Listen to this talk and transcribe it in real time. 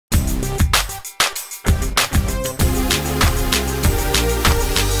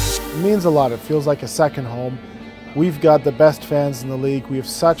means a lot. It feels like a second home. We've got the best fans in the league. We have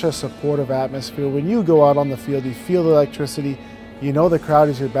such a supportive atmosphere. When you go out on the field, you feel the electricity. You know the crowd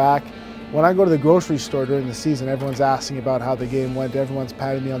is your back. When I go to the grocery store during the season, everyone's asking about how the game went. Everyone's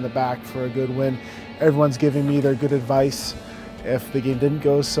patting me on the back for a good win. Everyone's giving me their good advice if the game didn't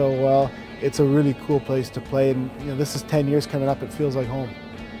go so well. It's a really cool place to play, and this is 10 years coming up. It feels like home.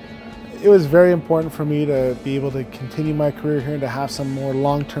 It was very important for me to be able to continue my career here and to have some more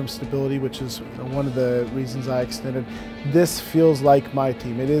long-term stability, which is one of the reasons I extended. This feels like my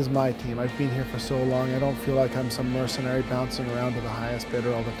team. It is my team. I've been here for so long. I don't feel like I'm some mercenary bouncing around to the highest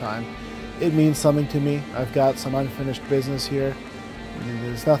bidder all the time. It means something to me. I've got some unfinished business here.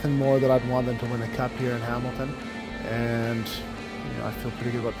 There's nothing more that I'd want than to win a cup here in Hamilton, and I feel pretty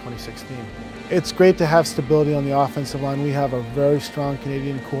good about 2016. It's great to have stability on the offensive line. We have a very strong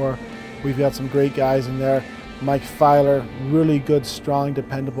Canadian core. We've got some great guys in there. Mike Filer, really good, strong,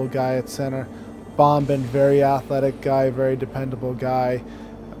 dependable guy at center. Bombin, very athletic guy, very dependable guy.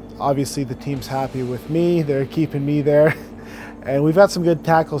 Obviously the team's happy with me. They're keeping me there. And we've got some good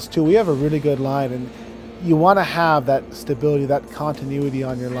tackles too. We have a really good line, and you want to have that stability, that continuity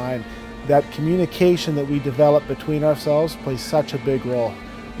on your line. That communication that we develop between ourselves plays such a big role.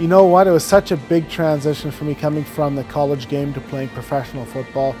 You know what? It was such a big transition for me coming from the college game to playing professional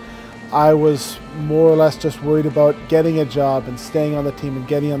football. I was more or less just worried about getting a job and staying on the team and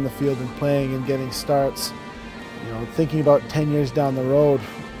getting on the field and playing and getting starts. Thinking about 10 years down the road,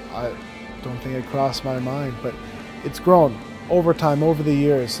 I don't think it crossed my mind, but it's grown over time, over the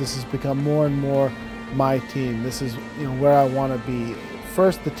years. This has become more and more my team. This is where I want to be.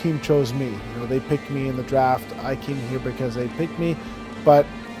 First, the team chose me. They picked me in the draft. I came here because they picked me, but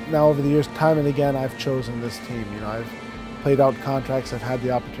now over the years, time and again, I've chosen this team. I've played out contracts. I've had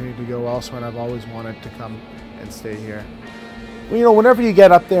the opportunity to go elsewhere, and I've always wanted to come and stay here. Whenever you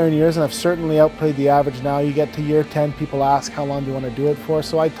get up there in years, and I've certainly outplayed the average now, you get to year 10, people ask how long do you want to do it for.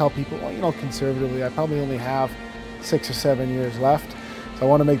 So I tell people, well, conservatively, I probably only have 6 or 7 years left, so I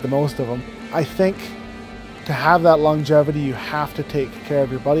want to make the most of them. I think to have that longevity, you have to take care of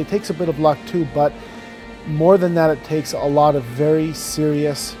your body. It takes a bit of luck too, but more than that, it takes a lot of very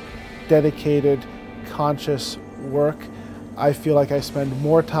serious, dedicated, conscious work. I feel like I spend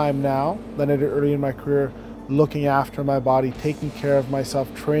more time now than I did early in my career looking after my body, taking care of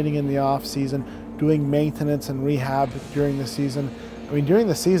myself, training in the off season, doing maintenance and rehab during the season. During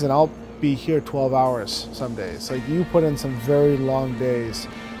the season, I'll be here 12 hours some days. Like, you put in some very long days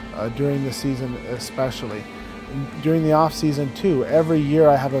during the season, especially. And during the off season too, every year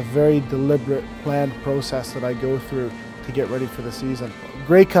I have a very deliberate, planned process that I go through to get ready for the season.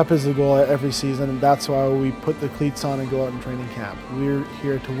 Grey Cup is the goal every season, and that's why we put the cleats on and go out in training camp. We're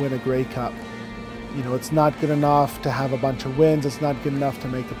here to win a Grey Cup. It's not good enough to have a bunch of wins. It's not good enough to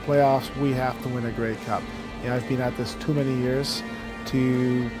make the playoffs. We have to win a Grey Cup. I've been at this too many years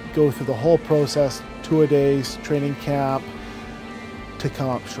to go through the whole process, 2-a-days, training camp, to come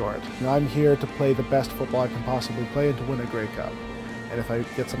up short. I'm here to play the best football I can possibly play and to win a Grey Cup. And if I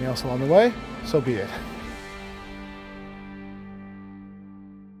get something else along the way, so be it.